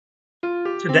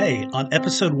Today, on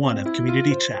episode 1 of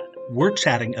Community Chat, we're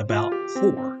chatting about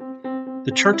for.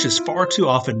 The church is far too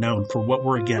often known for what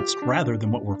we're against rather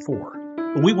than what we're for.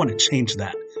 But we want to change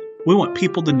that. We want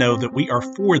people to know that we are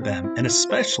for them, and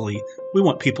especially, we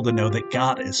want people to know that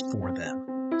God is for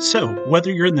them. So,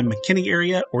 whether you're in the McKinney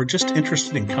area or just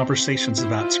interested in conversations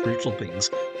about spiritual things,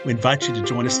 we invite you to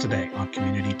join us today on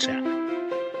Community Chat.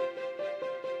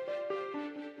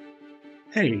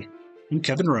 Hey, I'm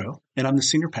Kevin Rowe, and I'm the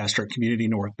senior pastor at Community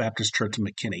North Baptist Church in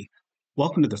McKinney.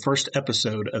 Welcome to the first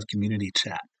episode of Community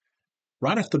Chat.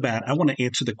 Right off the bat, I want to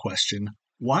answer the question,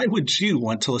 why would you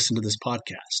want to listen to this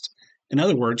podcast? In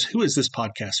other words, who is this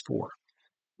podcast for?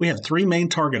 We have three main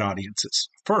target audiences.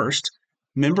 First,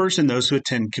 members and those who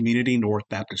attend Community North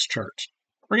Baptist Church.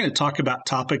 We're going to talk about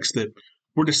topics that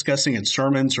we're discussing in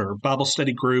sermons or Bible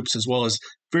study groups, as well as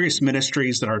various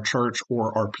ministries that our church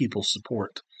or our people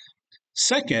support.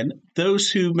 Second,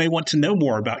 those who may want to know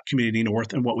more about Community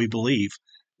North and what we believe.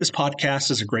 This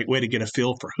podcast is a great way to get a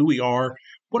feel for who we are,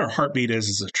 what our heartbeat is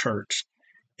as a church.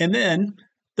 And then,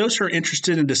 those who are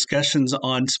interested in discussions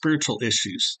on spiritual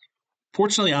issues.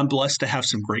 Fortunately, I'm blessed to have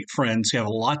some great friends who have a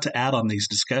lot to add on these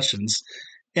discussions,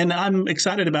 and I'm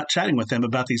excited about chatting with them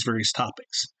about these various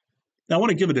topics. Now, I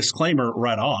want to give a disclaimer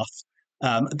right off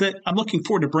that I'm looking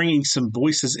forward to bringing some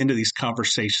voices into these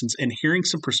conversations and hearing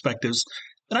some perspectives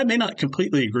that I may not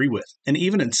completely agree with, and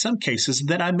even in some cases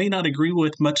that I may not agree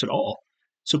with much at all.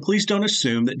 So please don't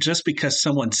assume that just because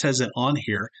someone says it on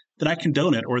here that I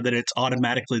condone it or that it's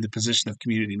automatically the position of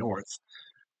Community North.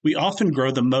 We often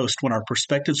grow the most when our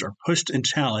perspectives are pushed and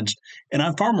challenged, and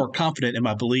I'm far more confident in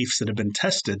my beliefs that have been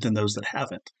tested than those that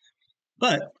haven't.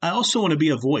 But I also want to be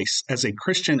a voice as a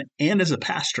Christian and as a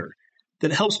pastor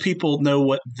that helps people know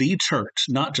what the church,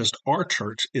 not just our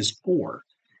church, is for.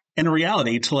 And in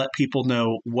reality, to let people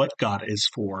know what God is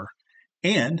for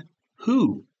and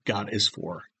who God is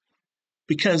for.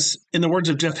 Because in the words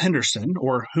of Jeff Henderson,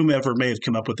 or whomever may have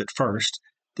come up with it first,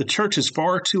 the church is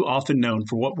far too often known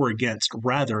for what we're against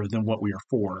rather than what we are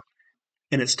for.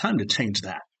 And it's time to change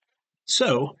that.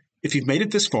 So, if you've made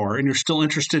it this far and you're still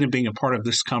interested in being a part of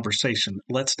this conversation,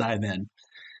 let's dive in.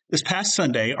 This past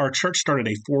Sunday, our church started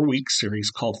a 4-week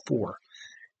series called For.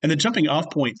 And the jumping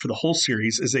off point for the whole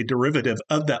series is a derivative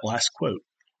of that last quote.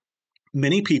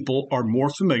 Many people are more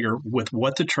familiar with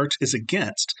what the church is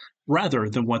against rather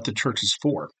than what the church is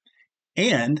for.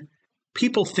 And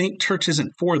people think church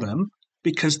isn't for them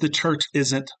because the church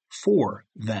isn't for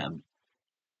them.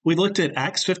 We looked at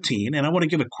Acts 15, and I want to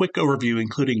give a quick overview,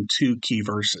 including 2 key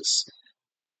verses.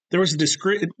 There was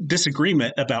a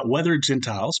disagreement about whether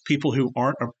Gentiles, people who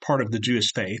aren't a part of the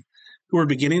Jewish faith, who are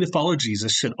beginning to follow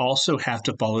Jesus, should also have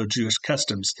to follow Jewish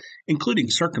customs, including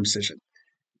circumcision.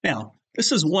 Now,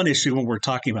 this is one issue when we're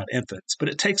talking about infants, but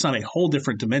it takes on a whole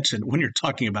different dimension when you're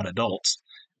talking about adults.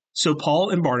 So Paul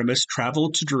and Barnabas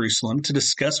traveled to Jerusalem to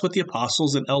discuss with the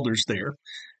apostles and elders there.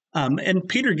 And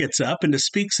Peter gets up and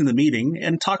speaks in the meeting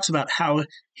and talks about how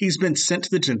he's been sent to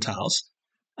the Gentiles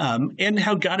and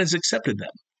how God has accepted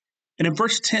them. And in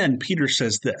verse 10, Peter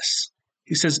says this.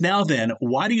 He says, "Now then,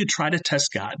 why do you try to test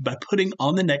God by putting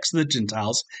on the necks of the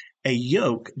Gentiles a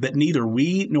yoke that neither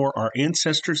we nor our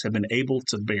ancestors have been able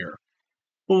to bear?"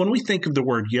 Well, when we think of the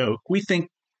word yoke, we think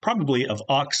probably of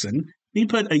oxen. You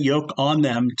put a yoke on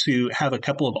them to have a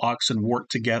couple of oxen work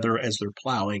together as they're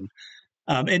plowing.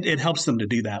 It helps them to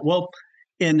do that. Well,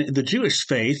 in the Jewish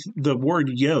faith, the word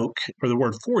yoke, or the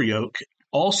word for yoke,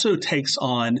 also takes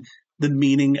on the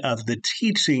meaning of the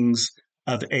teachings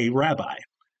of a rabbi.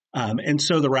 And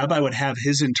so the rabbi would have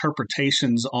his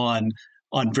interpretations on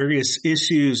various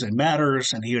issues and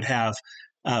matters, and he would have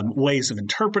ways of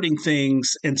interpreting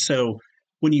things. And so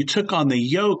when you took on the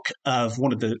yoke of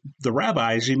one of the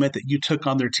rabbis, you meant that you took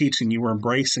on their teaching, you were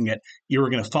embracing it, you were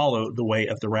going to follow the way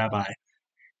of the rabbi.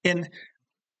 And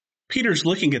Peter's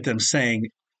looking at them saying,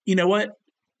 you know what?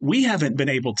 We haven't been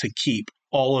able to keep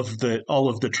all of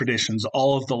the traditions,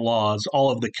 all of the laws, all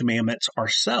of the commandments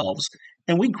ourselves.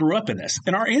 And we grew up in this,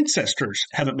 and our ancestors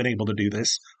haven't been able to do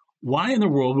this. Why in the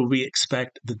world would we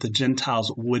expect that the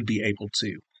Gentiles would be able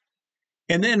to?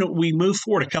 And then we move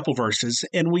forward a couple verses,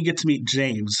 and we get to meet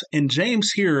James. And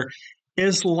James here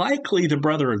is likely the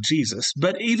brother of Jesus,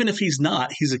 but even if he's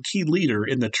not, he's a key leader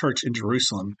in the church in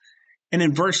Jerusalem. And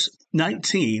in verse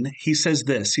 19, he says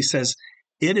this. He says,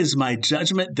 "It is my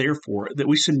judgment, therefore, that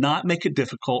we should not make it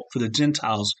difficult for the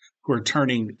Gentiles who are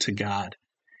turning to God."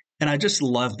 And I just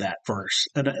love that verse,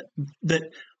 that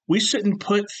we shouldn't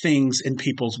put things in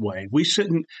people's way. We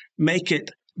shouldn't make it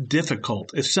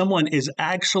difficult. If someone is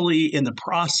actually in the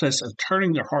process of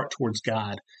turning their heart towards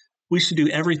God, we should do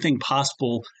everything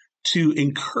possible to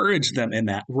encourage them in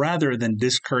that rather than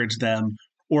discourage them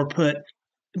or put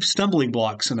stumbling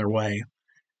blocks in their way.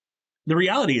 The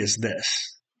reality is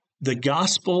this: the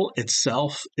gospel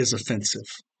itself is offensive.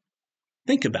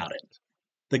 Think about it.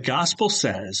 The gospel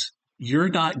says you're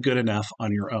not good enough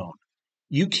on your own.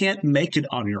 You can't make it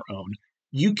on your own.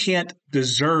 You can't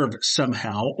deserve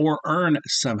somehow or earn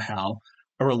somehow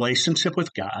a relationship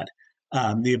with God,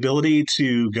 the ability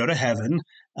to go to heaven,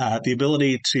 the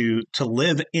ability to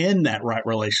live in that right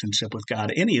relationship with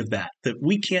God, any of that, that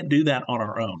we can't do that on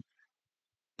our own.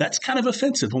 That's kind of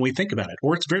offensive when we think about it,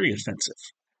 or it's very offensive.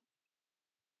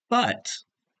 But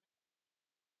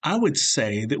I would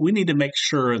say that we need to make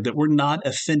sure that we're not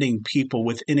offending people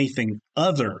with anything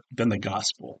other than the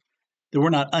gospel, that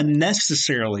we're not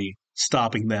unnecessarily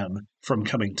stopping them from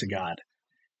coming to God.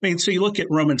 I mean, so you look at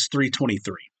Romans 3:23,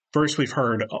 verse we've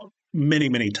heard many,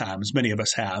 many times, many of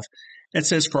us have. It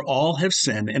says, "For all have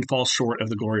sinned and fall short of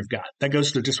the glory of God." That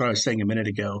goes to just what I was saying a minute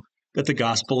ago, that the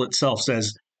gospel itself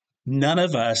says none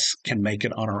of us can make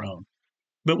it on our own.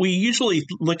 But we usually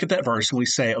look at that verse and we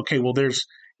say, okay, well, there's,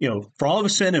 for all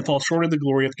have sinned and fall short of the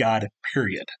glory of God,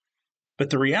 period. But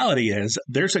the reality is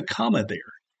there's a comma there.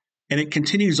 And it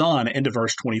continues on into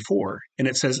verse 24. And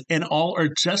it says, "And all are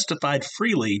justified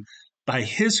freely by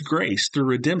his grace through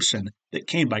redemption that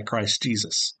came by Christ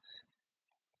Jesus."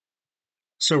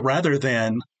 So rather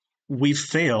than we've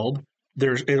failed,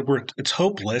 it's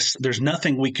hopeless, there's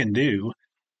nothing we can do,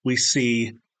 we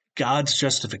see God's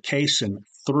justification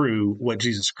through what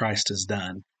Jesus Christ has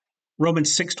done.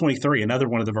 Romans 6:23, another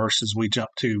one of the verses we jump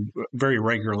to very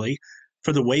regularly.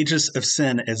 "For the wages of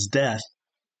sin is death,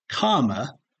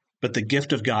 comma, but the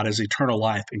gift of God is eternal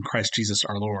life in Christ Jesus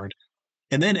our Lord."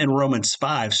 And then in Romans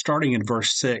 5, starting in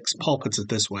verse 6, Paul puts it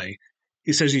this way.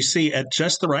 He says, "You see, at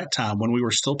just the right time, when we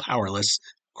were still powerless,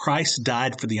 Christ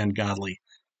died for the ungodly.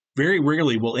 Very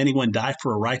rarely will anyone die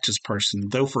for a righteous person,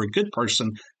 though for a good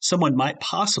person, someone might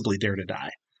possibly dare to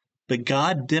die. But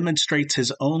God demonstrates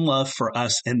his own love for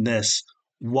us in this: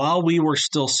 while we were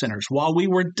still sinners, while we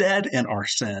were dead in our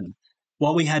sin,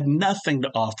 while we had nothing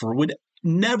to offer, would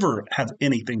never have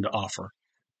anything to offer,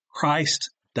 Christ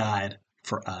died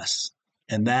for us."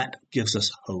 And that gives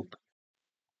us hope.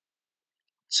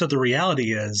 So the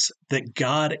reality is that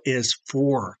God is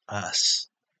for us,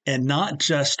 and not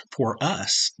just for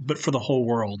us, but for the whole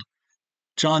world.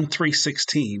 John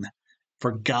 3:16,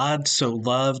 "For God so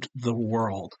loved the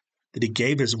world that he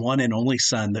gave his one and only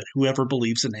Son, that whoever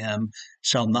believes in him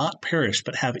shall not perish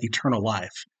but have eternal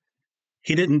life."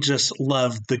 He didn't just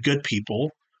love the good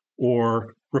people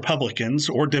or Republicans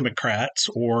or Democrats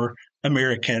or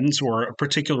Americans or a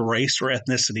particular race or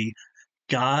ethnicity.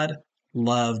 God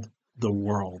loved the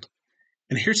world.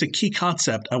 And here's a key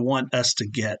concept I want us to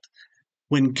get.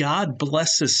 When God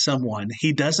blesses someone,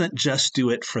 he doesn't just do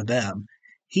it for them.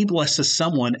 He blesses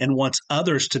someone and wants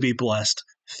others to be blessed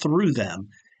through them.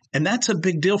 And that's a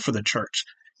big deal for the church.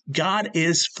 God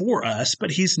is for us,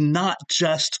 but he's not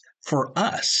just for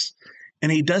us.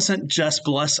 And he doesn't just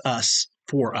bless us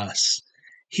for us.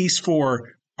 He's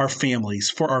for our families,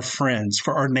 for our friends,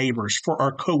 for our neighbors, for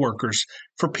our coworkers,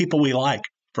 for people we like,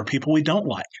 for people we don't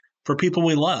like, for people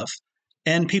we love,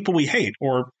 and people we hate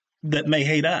or that may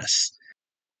hate us.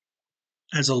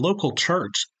 As a local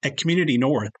church at Community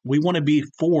North, we want to be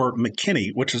for McKinney,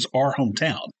 which is our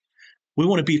hometown. We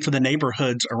want to be for the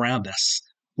neighborhoods around us.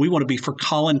 We want to be for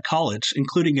Collin College,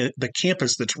 including the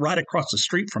campus that's right across the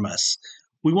street from us.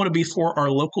 We want to be for our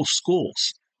local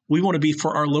schools. We want to be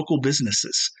for our local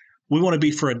businesses. We want to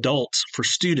be for adults, for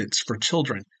students, for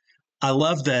children. I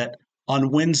love that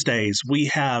on Wednesdays we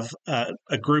have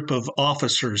a group of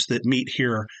officers that meet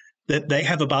here, that they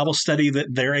have a Bible study that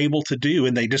they're able to do,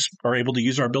 and they just are able to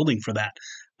use our building for that.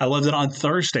 I love that on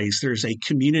Thursdays there's a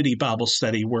community Bible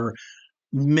study where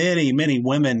many, many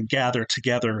women gather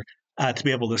together to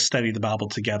be able to study the Bible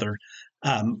together.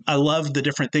 I love the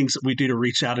different things that we do to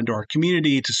reach out into our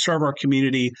community, to serve our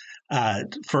community,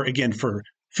 for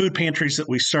food pantries that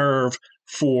we serve,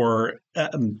 for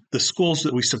the schools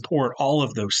that we support, all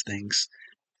of those things.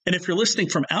 And if you're listening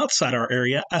from outside our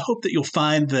area, I hope that you'll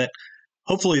find that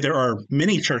hopefully there are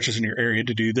many churches in your area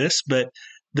to do this, but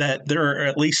that there are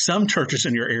at least some churches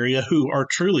in your area who are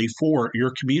truly for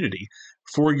your community,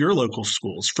 for your local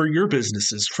schools, for your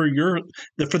businesses, for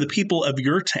the people of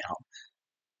your town.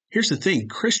 Here's the thing: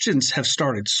 Christians have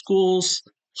started schools,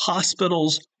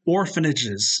 hospitals,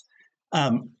 orphanages.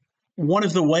 One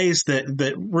of the ways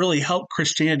that really helped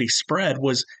Christianity spread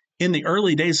was in the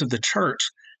early days of the church,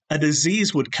 a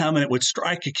disease would come and it would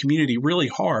strike a community really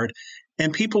hard,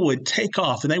 and people would take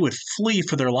off and they would flee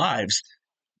for their lives.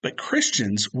 But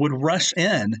Christians would rush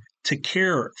in to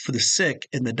care for the sick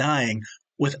and the dying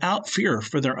without fear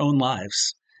for their own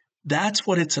lives. That's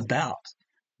what it's about.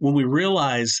 When we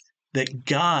realize that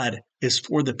God is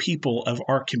for the people of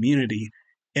our community,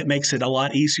 it makes it a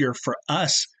lot easier for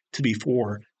us to be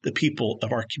for the people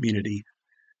of our community.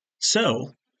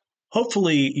 So,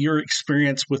 hopefully, your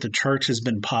experience with the church has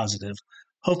been positive.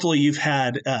 Hopefully, you've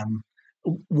had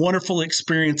wonderful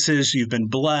experiences. You've been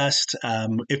blessed.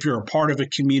 If you're a part of a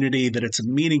community, that it's a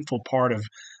meaningful part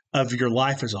of your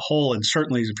life as a whole, and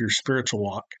certainly of your spiritual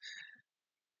walk.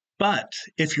 But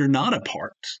if you're not a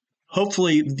part,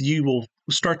 hopefully you will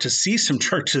start to see some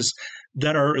churches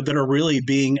that are really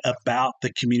being about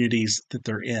the communities that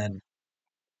they're in.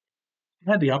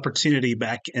 I had the opportunity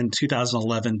back in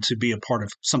 2011 to be a part of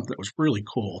something that was really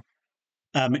cool.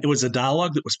 It was a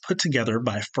dialogue that was put together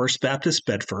by First Baptist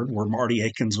Bedford, where Marty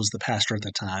Akins was the pastor at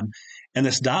the time. And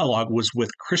this dialogue was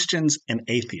with Christians and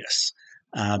atheists.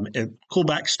 A cool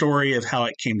backstory of how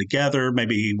it came together.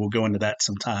 Maybe we'll go into that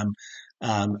sometime.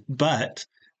 But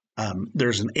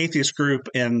there's an atheist group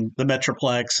in the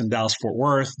Metroplex in Dallas-Fort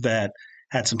Worth that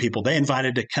had some people they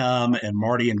invited to come, and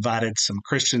Marty invited some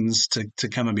Christians to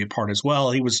come and be a part as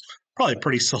well. He was probably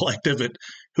pretty selective at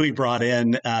who he brought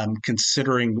in,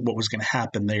 considering what was going to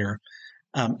happen there.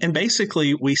 And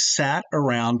basically, we sat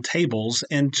around tables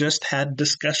and just had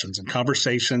discussions and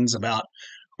conversations about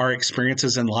our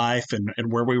experiences in life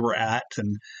and where we were at.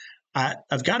 And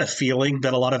I've got a feeling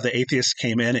that a lot of the atheists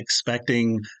came in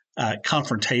expecting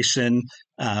confrontation,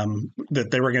 that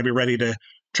they were going to be ready to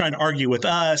try and argue with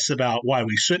us about why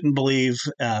we shouldn't believe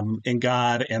in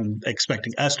God, and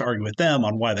expecting us to argue with them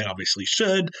on why they obviously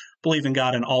should believe in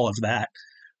God and all of that.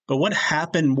 But what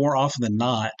happened more often than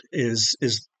not is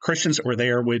Christians that were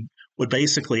there would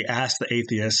basically ask the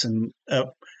atheists, and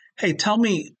hey, tell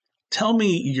me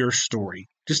your story.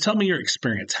 Just tell me your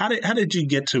experience. How did you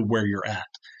get to where you're at?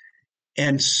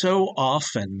 And so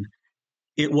often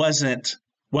it wasn't,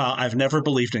 well, I've never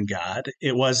believed in God.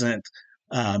 It wasn't,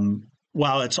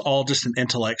 wow, it's all just an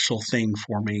intellectual thing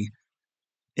for me.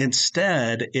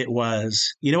 Instead, it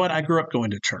was, you know what, I grew up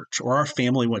going to church, or our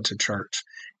family went to church,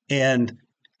 and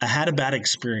I had a bad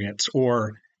experience.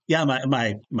 Or, yeah,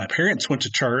 my parents went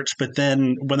to church, but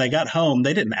then when they got home,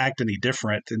 they didn't act any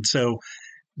different. And so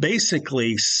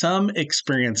basically, some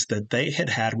experience that they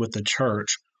had with the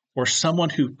church, or someone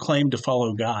who claimed to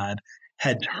follow God,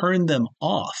 had turned them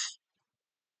off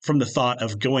from the thought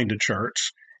of going to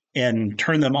church and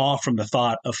turned them off from the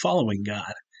thought of following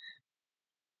God.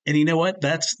 And you know what?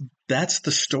 That's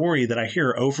the story that I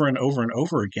hear over and over and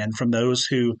over again from those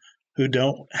who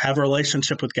don't have a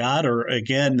relationship with God, or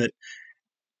again, that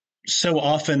so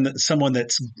often that someone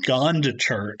that's gone to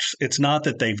church, it's not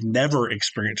that they've never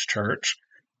experienced church,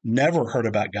 never heard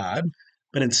about God,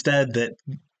 but instead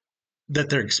that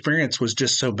their experience was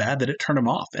just so bad that it turned them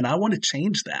off. And I want to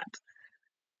change that.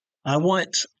 I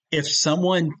want, if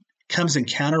someone comes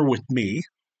encounter with me,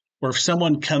 or if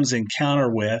someone comes encounter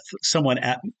with someone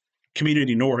at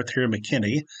Community North here in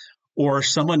McKinney, or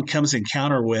someone comes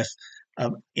encounter with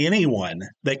anyone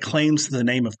that claims the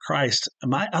name of Christ,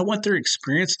 I want their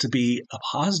experience to be a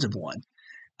positive one.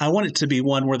 I want it to be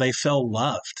one where they feel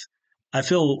loved.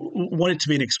 Want it to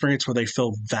be an experience where they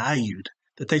feel valued,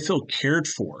 that they feel cared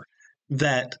for,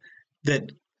 that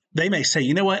they may say,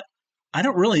 you know what, I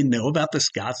don't really know about this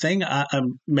God thing.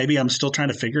 Maybe I'm still trying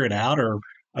to figure it out, or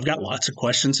I've got lots of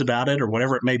questions about it, or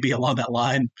whatever it may be along that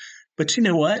line. But you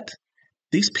know what?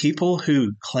 These people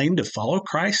who claim to follow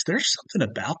Christ, there's something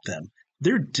about them.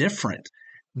 They're different.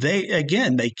 They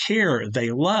care,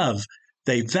 they love,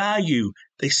 they value,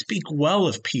 they speak well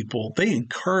of people, they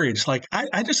encourage. Like,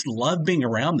 I just love being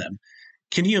around them.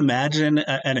 Can you imagine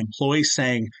an employee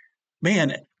saying,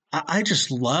 man, I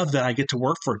just love that I get to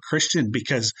work for a Christian,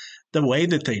 because the way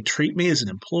that they treat me as an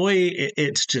employee,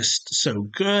 it's just so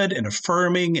good and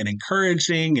affirming and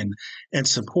encouraging and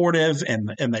supportive, and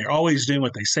they're always doing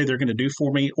what they say they're going to do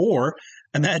for me. Or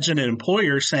imagine an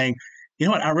employer saying, you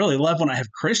know what, I really love when I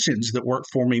have Christians that work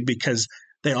for me, because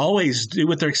they always do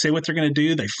what they say what they're going to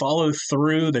do. They follow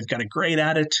through. They've got a great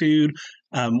attitude.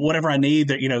 Whatever I need,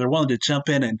 they're willing to jump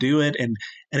in and do it. And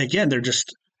again,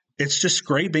 it's just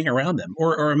great being around them.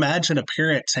 Or imagine a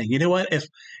parent saying, you know what, if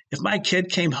my kid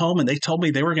came home and they told me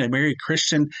they were going to marry a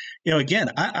Christian, again,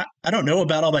 I don't know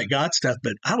about all that God stuff,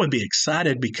 but I would be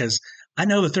excited, because I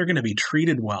know that they're going to be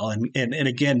treated well, and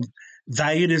again,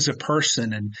 valued as a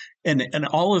person, and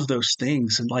all of those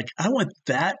things. And like, I want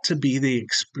that to be the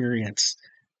experience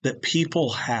that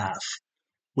people have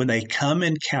when they come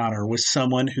encounter with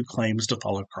someone who claims to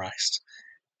follow Christ.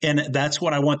 And that's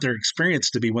what I want their experience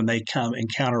to be when they come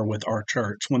encounter with our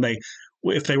church.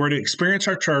 If they were to experience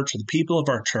our church, or the people of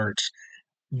our church,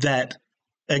 that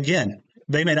again,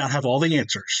 they may not have all the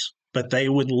answers. but they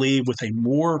would leave with a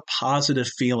more positive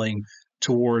feeling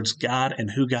towards God and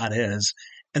who God is,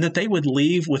 and that they would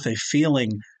leave with a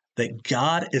feeling that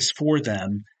God is for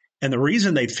them. And the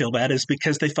reason they'd feel that is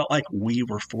because they felt like we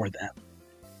were for them.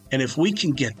 And if we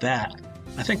can get that,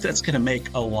 I think that's going to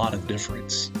make a lot of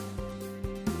difference.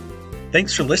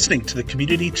 Thanks for listening to the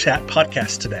Community Chat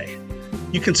podcast today.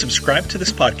 You can subscribe to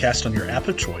this podcast on your app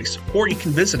of choice, or you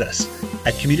can visit us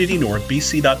at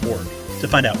communitynorthbc.org to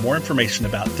find out more information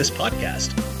about this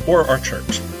podcast or our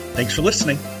church. Thanks for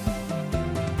listening.